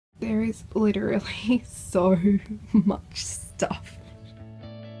There is literally so much stuff.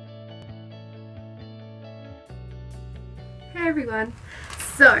 Hey everyone!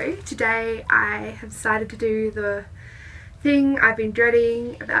 So today I have decided to do the thing I've been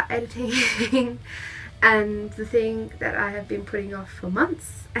dreading about editing and the thing that I have been putting off for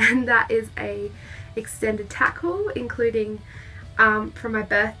months, and that is a extended tack haul, including from my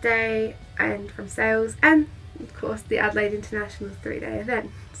birthday and from sales, and of course the Adelaide International 3-day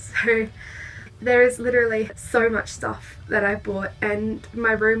event. So there is literally so much stuff that I bought, and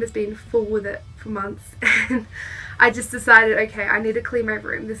my room has been full with it for months, and I just decided, okay, I need to clean my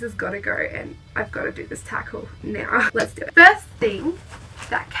room. This has got to go, and I've got to do this tack haul now. Let's do it. First thing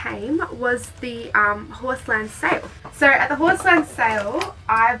that came was the Horseland sale. So at the Horseland sale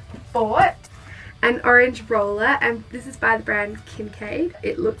I bought an orange roller, and this is by the brand Kincaid.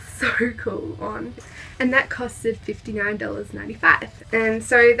 It looks so cool on, and that costed $59.95. And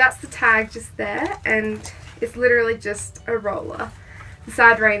so that's the tag just there, and it's literally just a roller. The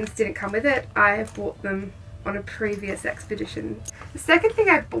side reins didn't come with it. I have bought them on a previous expedition. The second thing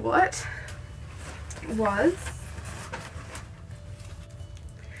I bought was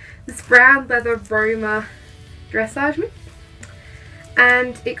this brown leather Roma dressage mitt,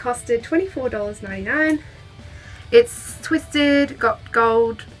 and it costed $24.99. It's twisted, got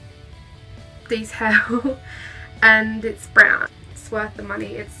gold detail, and it's brown. It's worth the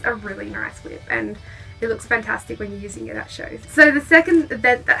money. It's a really nice whip, and it looks fantastic when you're using it at shows. So the second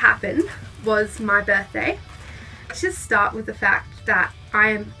event that happened was my birthday. Let's just start with the fact that I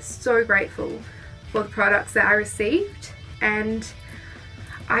am so grateful for the products that I received, and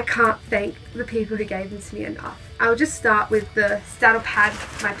I can't thank the people who gave them to me enough. I'll just start with the saddle pad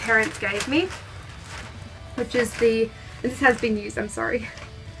my parents gave me, which is the, and this has been used, I'm sorry.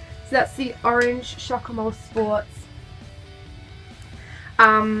 So that's the orange Chocomole Sports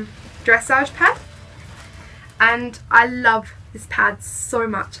dressage pad, and I love this pad so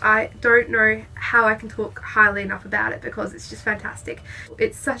much. I don't know how I can talk highly enough about it because it's just fantastic.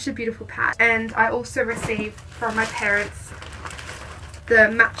 It's such a beautiful pad. And I also received from my parents the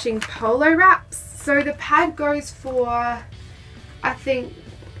matching polo wraps. So the pad goes for, I think,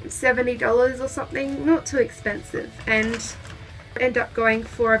 $70 or something, not too expensive, and end up going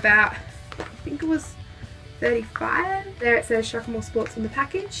for about, I think it was $35. There it says Chocomole Sports on the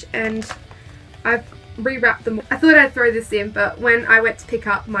package, and I've rewrapped them. I thought I'd throw this in, but when I went to pick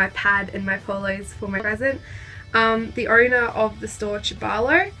up my pad and my polos for my present, the owner of the store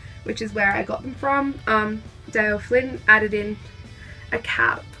Chibalo, which is where I got them from, Dale Flynn, added in a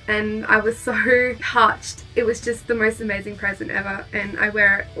cap, and I was so touched. It was just the most amazing present ever, and I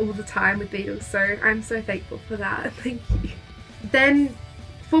wear it all the time with Beatles, so I'm so thankful for that. Thank you. Then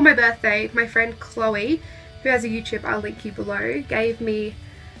for my birthday, my friend Chloe, who has a YouTube I'll link you below, gave me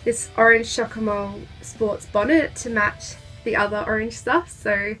this orange Chocomole Sports bonnet to match the other orange stuff,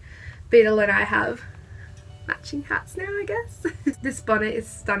 so Beetle and I have matching hats now, I guess. This bonnet is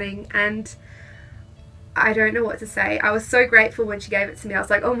stunning, and I don't know what to say. I was so grateful when she gave it to me. I was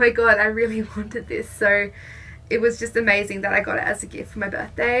like, oh my god, I really wanted this. So it was just amazing that I got it as a gift for my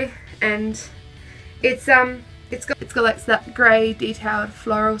birthday, and it's got like that grey detailed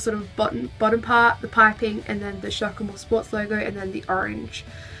floral sort of bottom part, the piping, and then the Chocomole Sports logo, and then the orange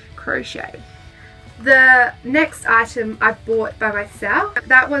crochet. The next item I bought by myself,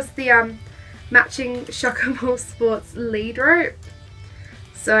 that was the matching Chocomole Sports lead rope.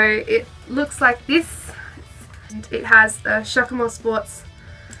 So it looks like this. It has the Chocomole Sports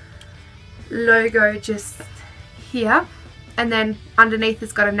logo just here, and then underneath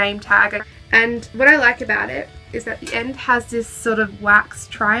it's got a name tag. And what I like about it is that the end has this sort of wax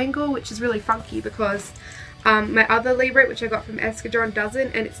triangle, which is really funky because my other lead rope, which I got from Escadron,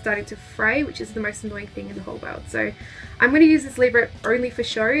 doesn't, and it's starting to fray, which is the most annoying thing in the whole world. So I'm going to use this lead rope only for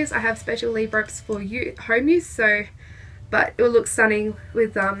shows. I have special lead ropes for home use, so, but it will look stunning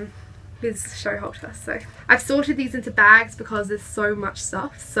with his show halter. So I've sorted these into bags because there's so much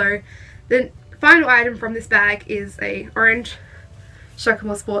stuff. So the final item from this bag is a orange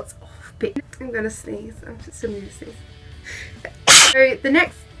Chocomole Sports bit. I'm gonna sneeze. I'm just gonna sneeze. So the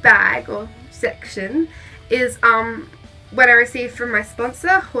next bag or section is what I received from my sponsor,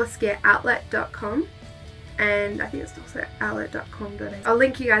 horsegearoutlet.com, and I think it's also outlet.com.au. I'll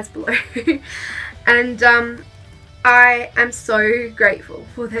link you guys below. And I am so grateful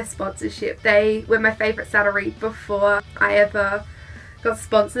for their sponsorship. They were my favourite saddlery before I ever got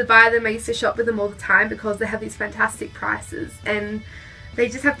sponsored by them. I used to shop with them all the time because they have these fantastic prices, and they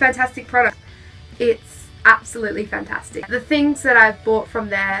just have fantastic products. It's absolutely fantastic. The things that I've bought from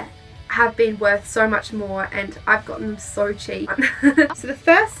there have been worth so much more, and I've gotten them so cheap. So the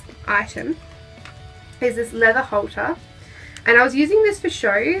first item is this leather halter, and I was using this for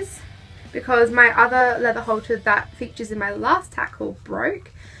shows because my other leather halter that features in my last tack haul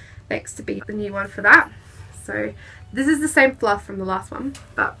broke. Next to be the new one for that. So this is the same fluff from the last one,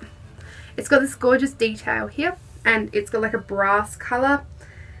 but it's got this gorgeous detail here, and it's got like a brass colour,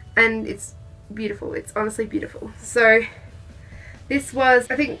 and it's beautiful. It's honestly beautiful. So this was,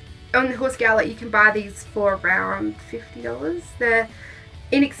 I think on the Horse Outlet you can buy these for around $50. They're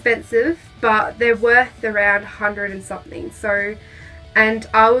inexpensive, but they're worth around 100 and something. So, and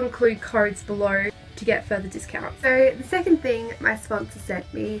I'll include codes below to get further discounts. So the second thing my sponsor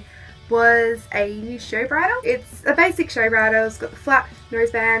sent me was a new show bridle. It's a basic show bridle. It's got the flat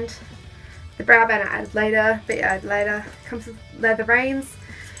noseband, the brow band I added later, but I added later. It comes with leather reins.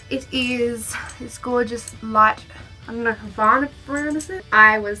 It is this gorgeous light, I don't know, Havana brown is it?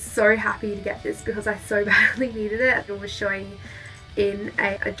 I was so happy to get this because I so badly needed it. It was showing in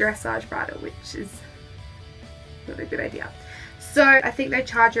a dressage bridle, which is not a good idea. So I think they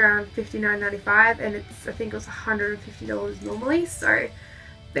charge around $59.95, and it's, I think it was $150 normally. So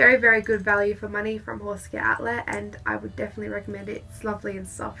very, very good value for money from Horse Outlet, and I would definitely recommend it. It's lovely and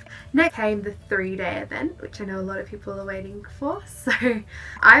soft. Next came the 3-day event, which I know a lot of people are waiting for. So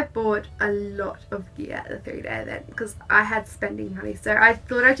I bought a lot of gear at the 3-day event because I had spending money. So I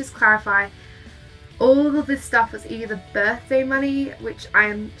thought I'd just clarify, all of this stuff was either birthday money, which I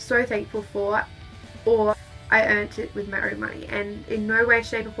am so thankful for, or I earned it with my own money, and in no way,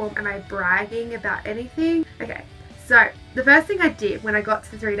 shape or form am I bragging about anything. Okay, so the first thing I did when I got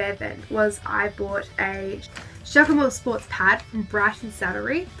to the 3-day event was I bought a Shockamore sports pad from Brighton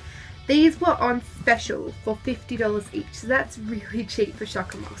Saddlery. These were on special for $50 each, so that's really cheap for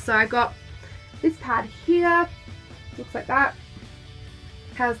Shockamore. So I got this pad here, looks like that,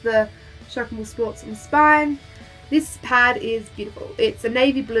 has the Shockamore sports on the spine. This pad is beautiful. It's a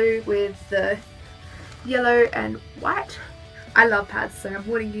navy blue with the yellow and white. I love pads, so I'm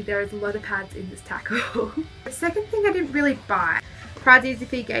warning you, there is a lot of pads in this tackle. The second thing I didn't really buy, Pride's Easy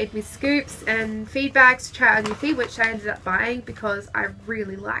Feed gave me scoops and feed bags to try on your feed, which I ended up buying because I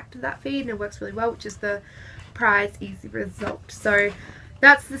really liked that feed and it works really well, which is the Pride's Easy Result. So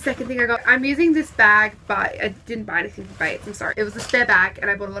that's the second thing I got. I'm using this bag, but I didn't buy anything for Bates, I'm sorry. It was a spare bag and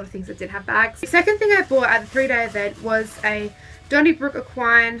I bought a lot of things that didn't have bags. The second thing I bought at the 3-day event was a Donnybrook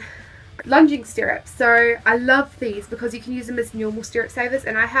Equine lunging stirrups. So I love these because you can use them as normal stirrup savers,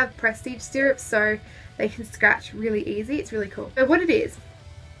 and I have prestige stirrups so they can scratch really easy. It's really cool. So what it is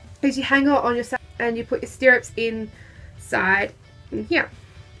you hang it on your side and you put your stirrups inside in here,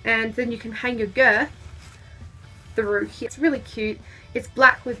 and then you can hang your girth through here. It's really cute. It's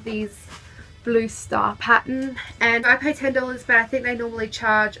black with these blue star pattern, and I pay $10, but I think they normally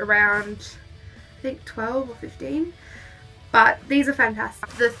charge around, I think 12 or 15. But these are fantastic.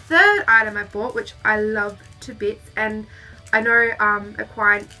 The third item I bought, which I love to bits, and I know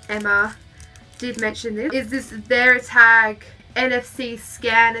Equine Emma did mention this, is this Veritag NFC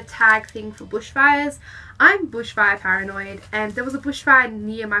scanner tag thing for bushfires. I'm bushfire paranoid, and there was a bushfire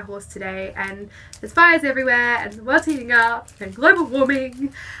near my horse today, and there's fires everywhere, and the world's heating up, and global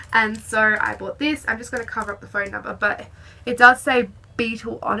warming, and so I bought this. I'm just going to cover up the phone number, but it does say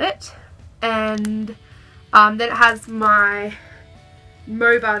Beetle on it, and then it has my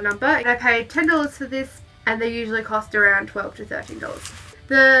mobile number. I paid $10 for this, and they usually cost around $12 to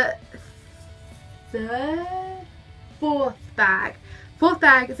 $13. The fourth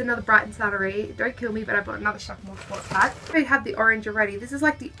bag is another Brighton Saddlery. Don't kill me, but I bought another Shockamore sports bag. I have the orange already. This is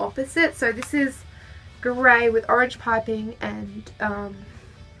like the opposite. So this is grey with orange piping and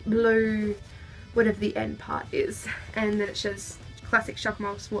blue, whatever the end part is, and then it shows classic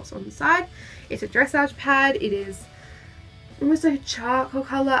Shockamore sports on the side. It's a dressage pad. It is almost like a charcoal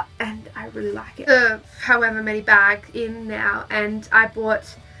colour, and I really like it. However many bags in now, and I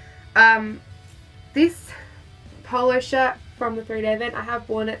bought this polo shirt from the 3-day event. I have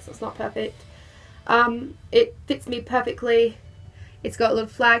worn it, so it's not perfect. It fits me perfectly. It's got a little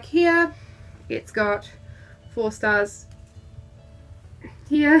flag here. It's got 4 stars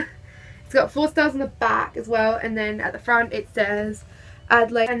here. It's got 4 stars on the back as well, and then at the front it says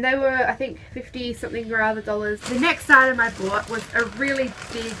Adelaide, and they were, I think, 50 something or other dollars. The next item I bought was a really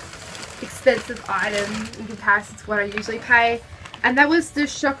big, expensive item in comparison to what I usually pay, and that was the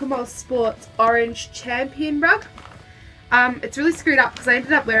Shockamore Sports Orange Champion rug. It's really screwed up because I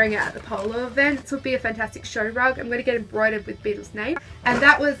ended up wearing it at the polo event. This would be a fantastic show rug. I'm going to get embroidered with Beetle's name, and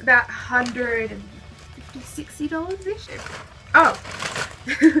that was about $150, $60-ish. Oh,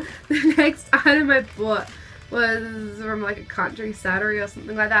 the next item I bought was from like a country saddlery or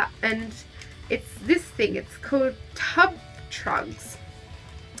something like that, and it's this thing. It's called tub trunks,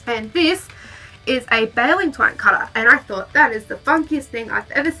 And this is a baling twine cutter, and I thought that is the funkiest thing I've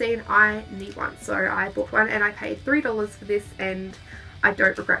ever seen. I need one, so I bought one and I paid $3 for this, and I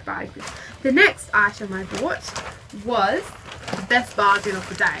don't regret buying this. The next item I bought was the best bargain of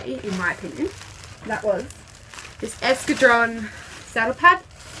the day, in my opinion. That was this Escadron saddle pad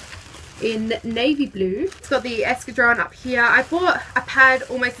in navy blue. It's got the Escadron up here. I bought a pad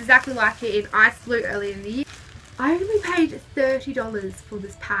almost exactly like it in ice blue earlier in the year. I only paid $30 for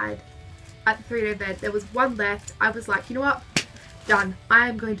this pad at the 3-day event. There was one left. I was like, you know what? Done. I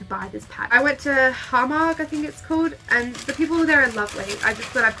am going to buy this pad. I went to Harmarg, I think it's called, and the people there are lovely. I just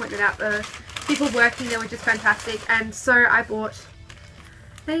thought I pointed out the people working there were just fantastic, and so I bought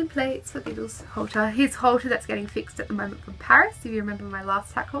nameplates for Beetle's halter. His halter that's getting fixed at the moment from Paris, if you remember my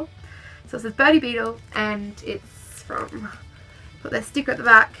last tack haul. So it says Birdie Beetle, and it's from, got their sticker at the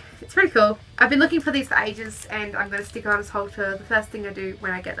back. It's pretty cool. I've been looking for these for ages, and I'm going to stick on his halter the first thing I do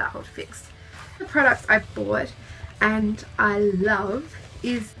when I get that halter fixed. The products I bought and I love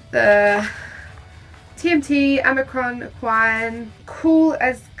is the TMT Omicron Equine Cool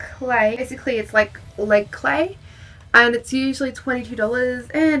as Clay. Basically it's like leg clay, and it's usually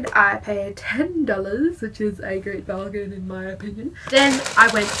 $22 and I paid $10, which is a great bargain in my opinion. Then I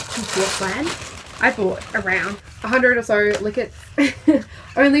went to Horseland. I bought around 100 or so lickets,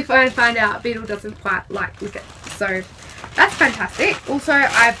 only for I find out Beetle doesn't quite like lickets, so that's fantastic. Also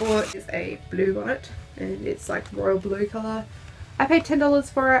I bought is a blue bonnet, and it's like royal blue colour. I paid $10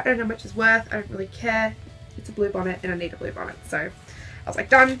 for it. I don't know how much it's worth. I don't really care. It's a blue bonnet and I need a blue bonnet, so I was like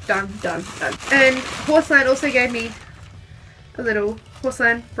done, done, done, done. And Horseland also gave me a little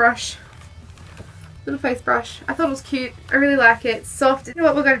Horseland brush, little face brush. I thought it was cute. I really like it. It's soft. You know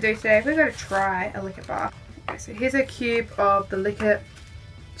what we're going to do today? We're going to try a Lickit bar. Okay, so here's a cube of the Lickit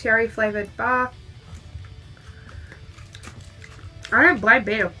cherry flavoured bar. I don't blame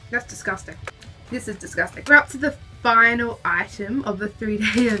Beetle. That's disgusting. This is disgusting. We're up to the final item of the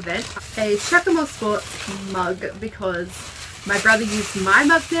 3-day event. A Shackamore Sports mug, because my brother used my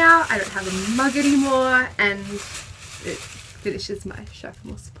mug now. I don't have a mug anymore, and it finishes my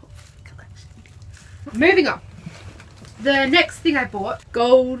Shackamore Sports collection. Moving on. The next thing I bought,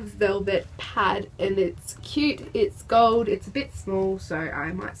 gold velvet pad, and it's cute, it's gold, it's a bit small, so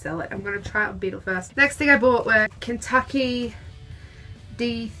I might sell it. I'm going to try it on Beetle first. Next thing I bought were Kentucky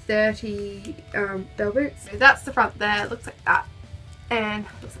D30 bell boots. So that's the front there, it looks like that, and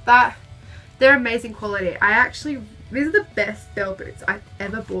looks like that. They're amazing quality. These are the best bell boots I've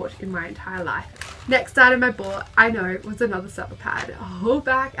ever bought in my entire life. Next item I bought, I know, was another saddle pad. Oh,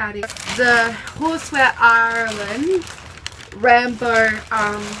 back at it. The Horseware Ireland Rambo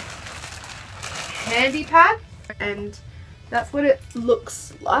handy pad, and that's what it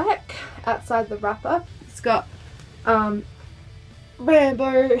looks like outside the wrapper. It's got Rambo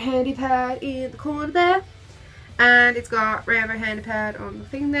handy pad in the corner there, and it's got Rambo handy pad on the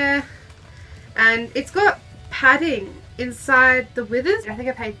thing there, and it's got padding inside the withers. I think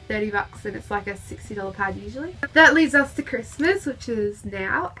I paid $30 and it's like a $60 pad usually. That leads us to Christmas, which is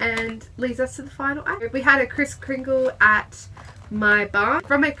now, and leads us to the final item. We had a Kris Kringle at my barn.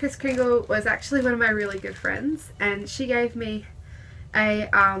 From my Kris Kringle was actually one of my really good friends, and she gave me a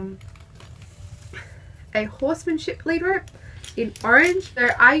horsemanship lead rope in orange. So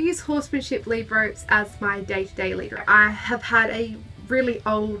I use horsemanship lead ropes as my day-to-day lead rope. I have had a really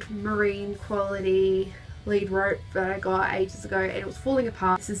old marine quality lead rope that I got ages ago, and it was falling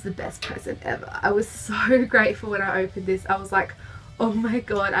apart. This is the best present ever. I was so grateful when I opened this. I was like, oh my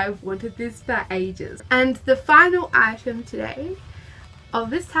god, I've wanted this for ages. And the final item today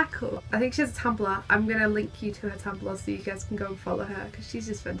of this tackle, I think she has a Tumblr. I'm gonna link you to her Tumblr so you guys can go and follow her, because she's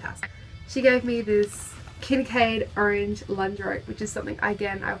just fantastic. She gave me this Kincaid orange lunge rope, which is something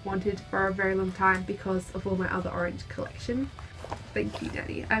again I've wanted for a very long time because of all my other orange collection. Thank you,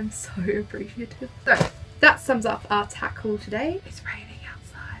 Daddy. I'm so appreciative. So that sums up our tack haul today. It's raining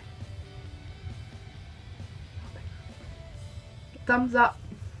outside. Thumbs up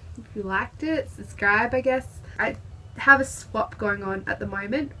if you liked it. Subscribe, I guess. I have a swap going on at the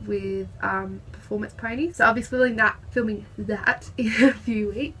moment with Performance Pony, so I'll be filming that in a few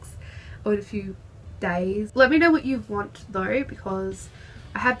weeks or in a few days. Let me know what you want though, because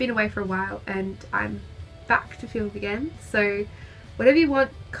I have been away for a while and I'm back to film again, so whatever you want,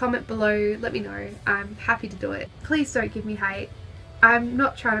 comment below, let me know. I'm happy to do it. Please don't give me hate. I'm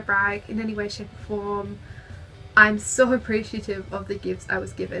not trying to brag in any way, shape or form. I'm so appreciative of the gifts I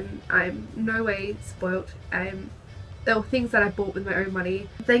was given. I'm no way spoilt. There were things that I bought with my own money.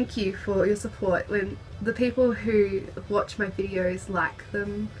 Thank you for your support. When the people who watch my videos like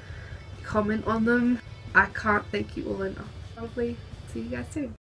them, comment on them, I can't thank you all enough. Probably see you guys soon.